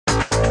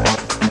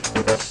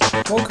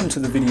Welcome to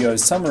the video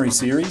summary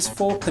series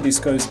for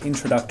Perdisco's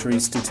Introductory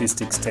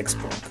Statistics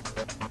textbook.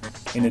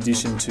 In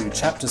addition to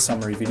chapter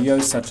summary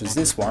videos such as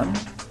this one,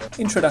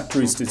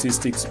 Introductory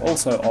Statistics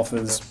also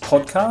offers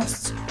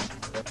podcasts,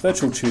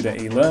 virtual tutor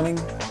e-learning,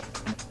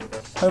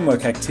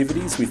 homework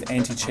activities with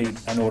anti-cheat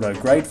and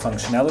auto-grade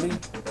functionality,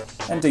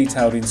 and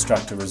detailed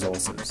instructor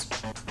resources.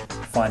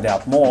 Find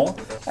out more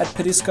at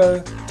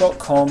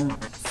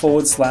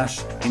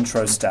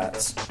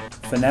perdisco.com/introstats.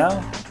 For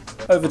now,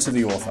 over to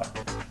the author.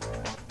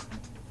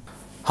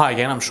 Hi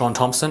again, I'm Sean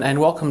Thompson and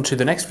welcome to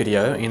the next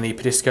video in the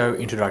Perdisco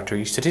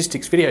Introductory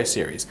Statistics video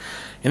series.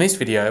 In this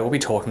video we'll be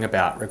talking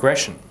about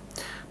regression.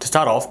 To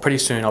start off, pretty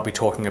soon I'll be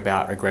talking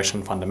about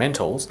regression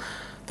fundamentals,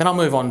 then I'll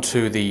move on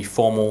to the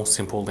formal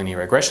simple linear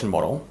regression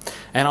model,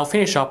 and I'll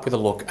finish up with a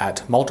look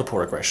at multiple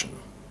regression.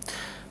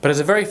 But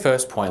as a very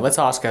first point, let's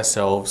ask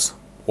ourselves,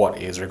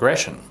 what is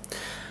regression?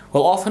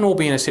 Well, often we'll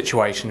be in a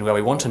situation where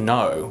we want to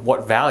know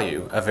what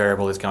value a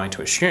variable is going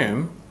to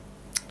assume,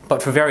 but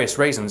for various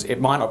reasons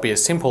it might not be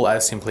as simple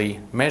as simply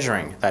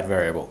measuring that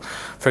variable.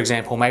 For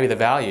example, maybe the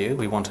value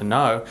we want to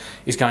know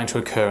is going to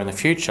occur in the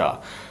future,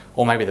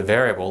 or maybe the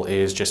variable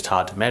is just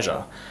hard to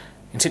measure.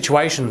 In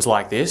situations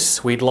like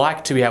this, we'd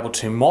like to be able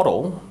to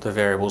model the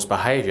variable's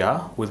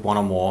behaviour with one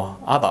or more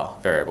other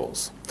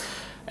variables.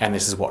 And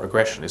this is what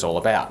regression is all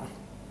about.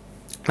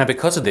 Now,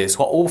 because of this,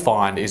 what we'll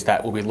find is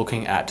that we'll be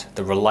looking at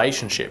the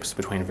relationships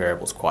between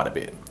variables quite a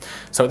bit.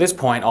 So at this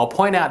point, I'll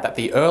point out that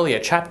the earlier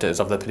chapters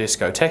of the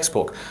Perdisco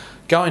textbook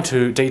go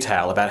into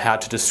detail about how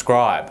to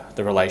describe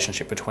the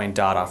relationship between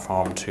data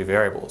from two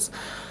variables.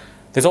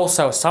 There's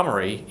also a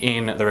summary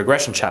in the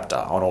regression chapter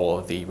on all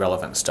of the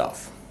relevant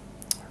stuff.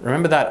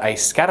 Remember that a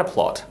scatter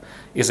plot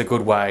is a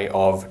good way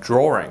of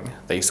drawing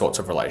these sorts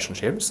of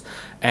relationships,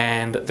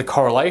 and the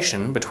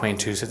correlation between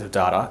two sets of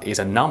data is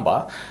a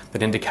number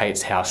that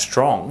indicates how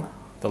strong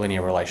the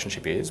linear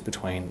relationship is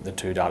between the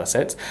two data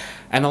sets,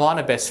 and the line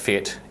of best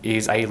fit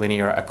is a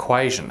linear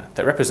equation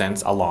that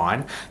represents a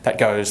line that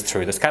goes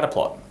through the scatter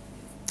plot.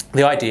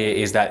 The idea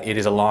is that it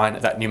is a line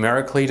that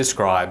numerically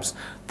describes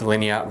the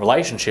linear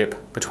relationship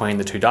between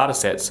the two data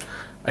sets,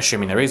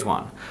 assuming there is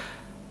one.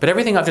 But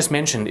everything I've just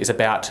mentioned is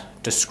about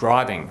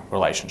describing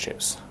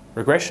relationships.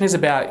 Regression is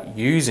about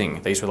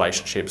using these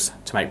relationships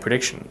to make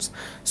predictions.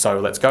 So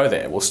let's go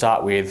there. We'll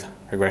start with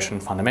regression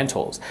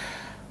fundamentals.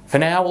 For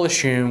now, we'll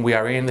assume we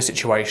are in the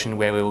situation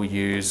where we will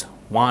use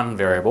one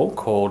variable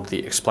called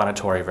the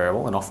explanatory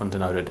variable, and often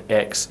denoted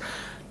X,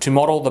 to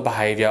model the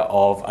behaviour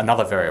of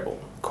another variable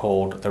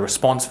called the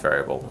response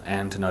variable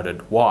and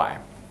denoted Y.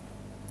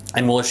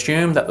 And we'll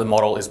assume that the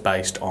model is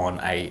based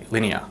on a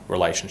linear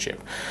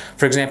relationship.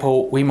 For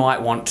example, we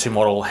might want to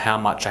model how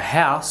much a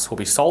house will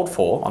be sold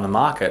for on the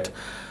market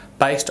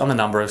based on the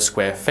number of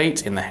square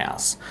feet in the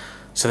house.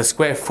 So the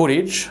square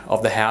footage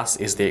of the house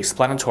is the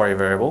explanatory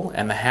variable,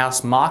 and the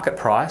house market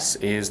price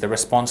is the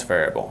response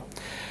variable.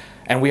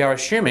 And we are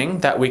assuming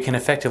that we can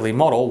effectively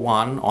model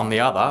one on the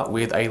other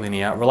with a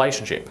linear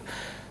relationship.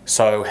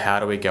 So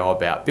how do we go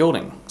about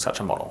building such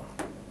a model?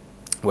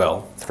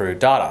 Well, through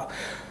data.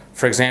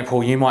 For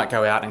example, you might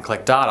go out and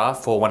collect data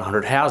for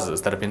 100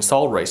 houses that have been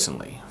sold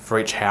recently. For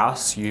each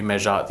house, you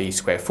measure the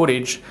square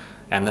footage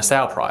and the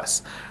sale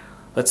price.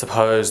 Let's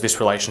suppose this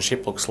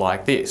relationship looks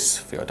like this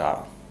for your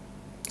data.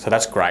 So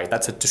that's great,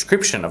 that's a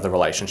description of the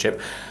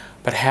relationship,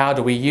 but how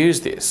do we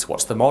use this?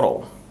 What's the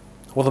model?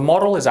 Well, the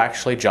model is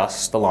actually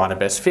just the line of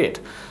best fit.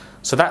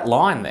 So that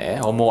line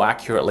there, or more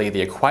accurately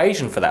the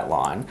equation for that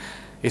line,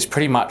 is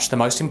pretty much the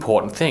most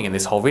important thing in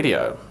this whole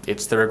video.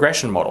 It's the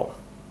regression model.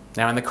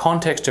 Now, in the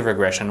context of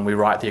regression, we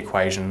write the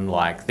equation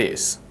like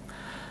this.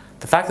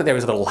 The fact that there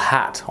is a little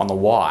hat on the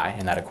y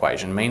in that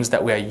equation means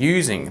that we are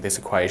using this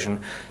equation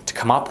to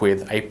come up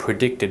with a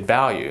predicted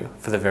value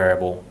for the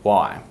variable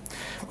y.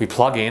 We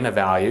plug in a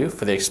value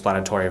for the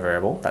explanatory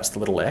variable, that's the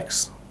little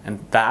x, and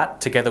that,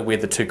 together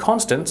with the two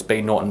constants,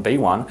 b0 and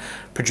b1,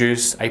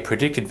 produce a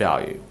predicted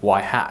value,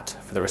 y hat,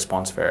 for the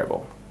response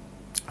variable.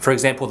 For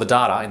example, the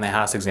data in the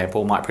house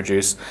example might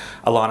produce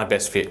a line of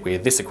best fit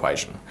with this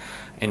equation.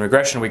 In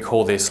regression, we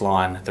call this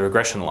line the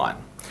regression line.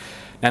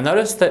 Now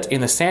notice that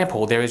in the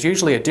sample there is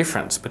usually a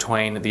difference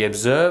between the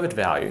observed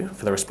value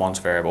for the response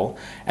variable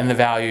and the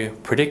value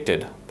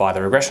predicted by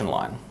the regression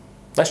line.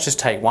 Let's just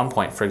take 1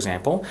 point for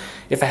example.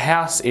 If a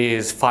house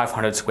is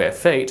 500 square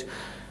feet,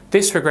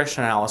 this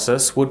regression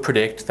analysis would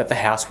predict that the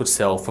house would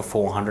sell for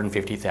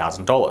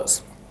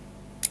 $450,000.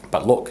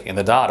 But look, in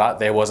the data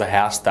there was a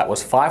house that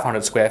was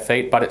 500 square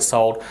feet but it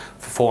sold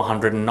for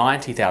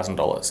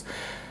 $490,000.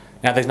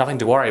 Now, there's nothing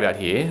to worry about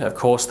here. Of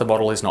course, the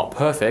model is not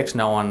perfect.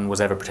 No one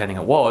was ever pretending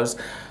it was.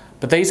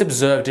 But these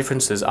observed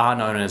differences are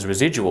known as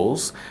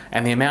residuals,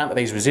 and the amount that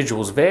these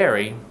residuals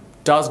vary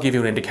does give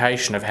you an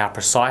indication of how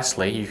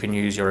precisely you can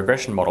use your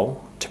regression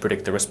model to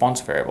predict the response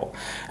variable.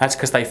 That's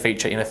because they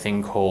feature in a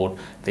thing called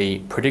the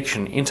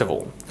prediction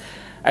interval.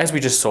 As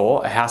we just saw,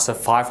 a house of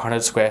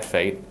 500 square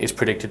feet is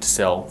predicted to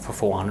sell for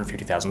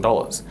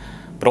 $450,000.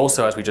 But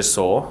also, as we just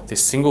saw,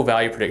 this single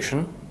value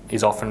prediction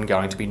is often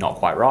going to be not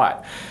quite right.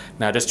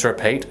 Now just to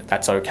repeat,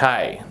 that's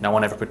okay. No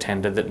one ever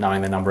pretended that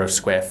knowing the number of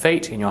square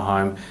feet in your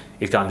home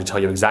is going to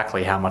tell you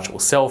exactly how much it will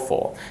sell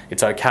for.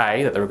 It's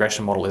okay that the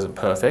regression model isn't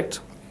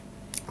perfect,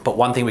 but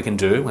one thing we can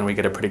do when we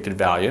get a predicted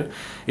value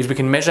is we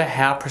can measure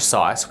how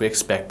precise we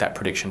expect that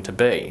prediction to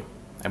be.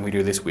 And we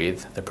do this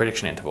with the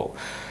prediction interval.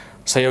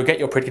 So you'll get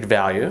your predicted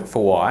value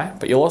for y,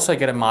 but you'll also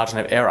get a margin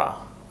of error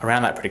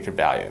around that predicted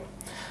value.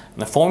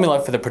 And the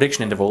formula for the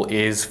prediction interval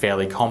is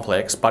fairly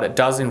complex, but it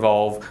does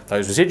involve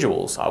those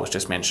residuals I was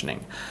just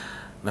mentioning.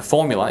 And the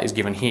formula is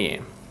given here.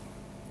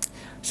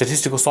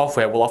 Statistical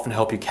software will often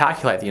help you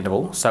calculate the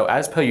interval, so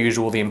as per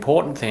usual, the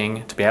important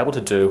thing to be able to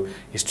do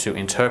is to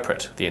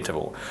interpret the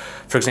interval.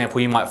 For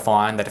example, you might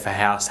find that if a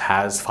house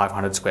has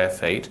 500 square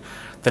feet,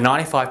 the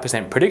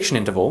 95% prediction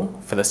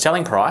interval for the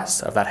selling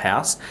price of that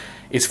house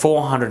is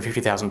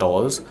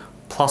 $450,000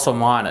 plus or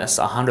minus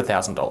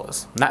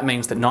 $100,000. And that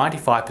means that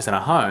 95%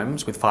 of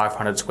homes with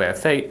 500 square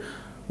feet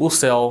will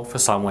sell for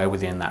somewhere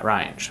within that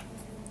range.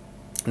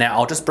 Now,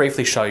 I'll just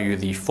briefly show you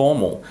the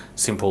formal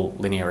simple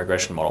linear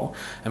regression model.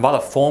 And by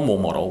the formal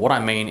model, what I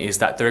mean is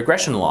that the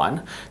regression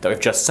line that we've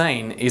just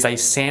seen is a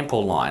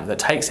sample line that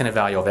takes in a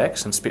value of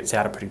x and spits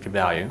out a predicted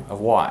value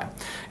of y.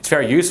 It's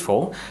very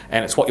useful,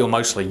 and it's what you'll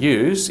mostly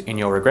use in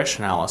your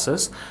regression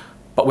analysis,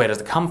 but where does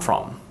it come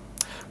from?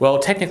 Well,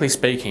 technically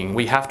speaking,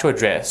 we have to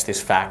address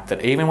this fact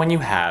that even when you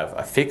have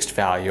a fixed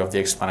value of the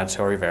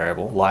explanatory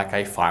variable, like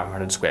a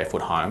 500 square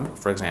foot home,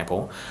 for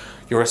example,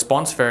 your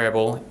response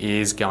variable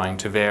is going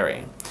to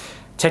vary.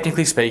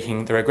 Technically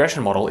speaking, the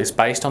regression model is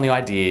based on the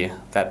idea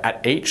that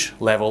at each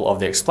level of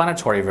the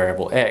explanatory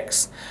variable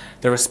x,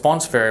 the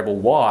response variable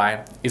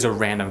y is a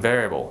random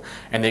variable,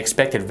 and the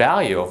expected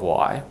value of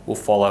y will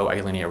follow a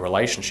linear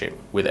relationship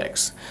with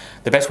x.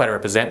 The best way to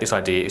represent this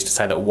idea is to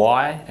say that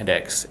y and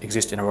x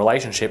exist in a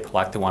relationship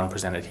like the one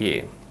presented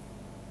here.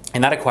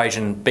 In that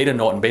equation, beta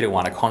 0 and beta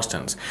 1 are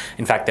constants.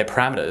 In fact, they're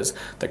parameters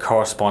that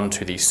correspond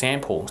to the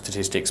sample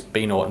statistics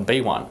b0 and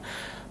b1.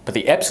 But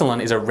the epsilon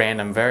is a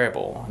random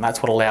variable, and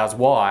that's what allows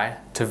y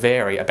to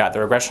vary about the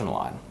regression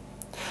line.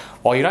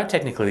 While you don't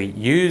technically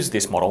use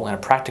this model in a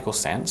practical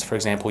sense, for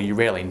example, you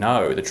rarely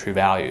know the true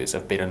values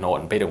of beta 0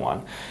 and beta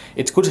 1,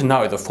 it's good to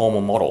know the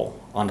formal model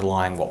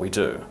underlying what we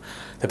do.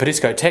 The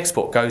Perdisco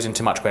textbook goes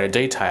into much greater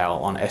detail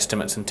on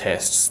estimates and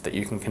tests that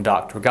you can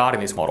conduct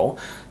regarding this model,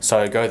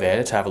 so go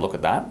there to have a look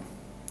at that.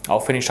 I'll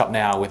finish up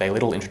now with a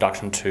little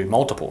introduction to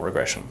multiple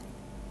regression.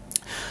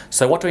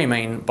 So what do we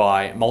mean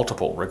by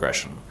multiple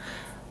regression?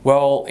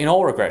 Well, in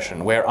all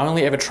regression, we're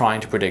only ever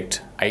trying to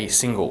predict a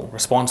single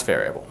response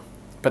variable.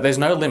 But there's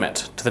no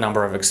limit to the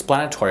number of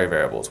explanatory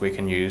variables we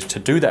can use to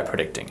do that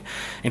predicting.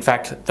 In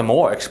fact, the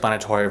more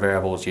explanatory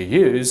variables you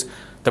use,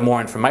 the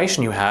more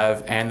information you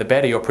have and the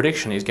better your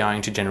prediction is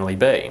going to generally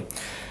be.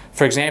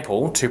 For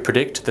example, to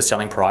predict the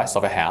selling price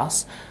of a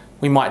house,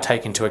 we might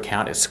take into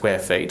account its square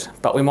feet,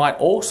 but we might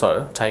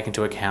also take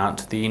into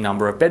account the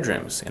number of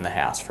bedrooms in the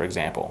house, for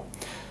example.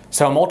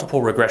 So a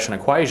multiple regression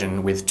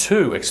equation with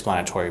two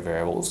explanatory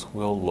variables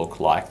will look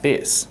like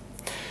this.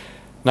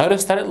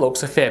 Notice that it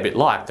looks a fair bit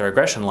like the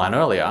regression line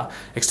earlier,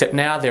 except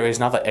now there is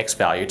another x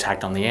value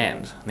tacked on the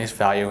end. And this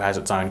value has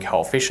its own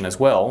coefficient as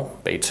well,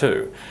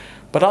 b2.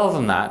 But other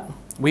than that,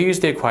 we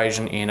use the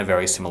equation in a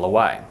very similar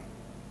way.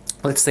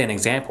 Let's see an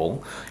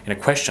example in a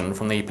question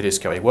from the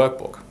perdiscotv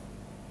workbook.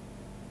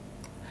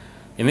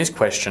 In this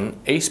question,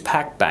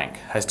 Eastpak Bank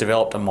has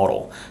developed a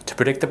model to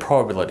predict the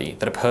probability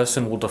that a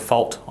person will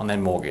default on their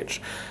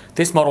mortgage.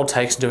 This model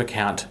takes into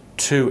account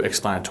two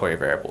explanatory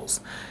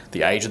variables,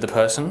 the age of the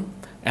person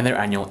and their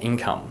annual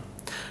income.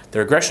 The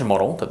regression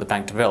model that the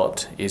bank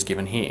developed is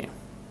given here.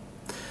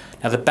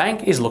 Now the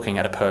bank is looking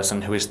at a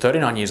person who is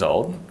 39 years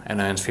old and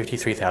earns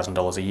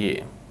 $53,000 a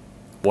year.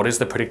 What is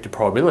the predicted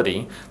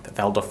probability that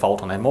they'll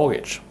default on their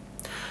mortgage?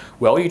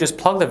 Well, you just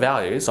plug the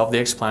values of the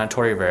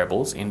explanatory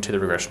variables into the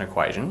regression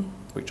equation,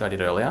 which I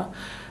did earlier,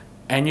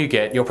 and you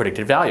get your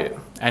predicted value.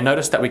 And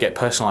notice that we get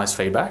personalised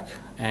feedback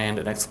and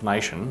an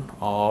explanation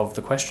of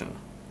the question.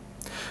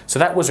 So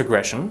that was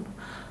regression.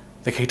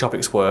 The key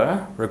topics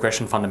were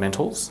regression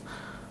fundamentals,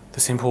 the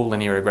simple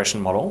linear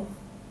regression model,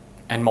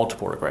 and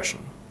multiple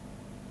regression.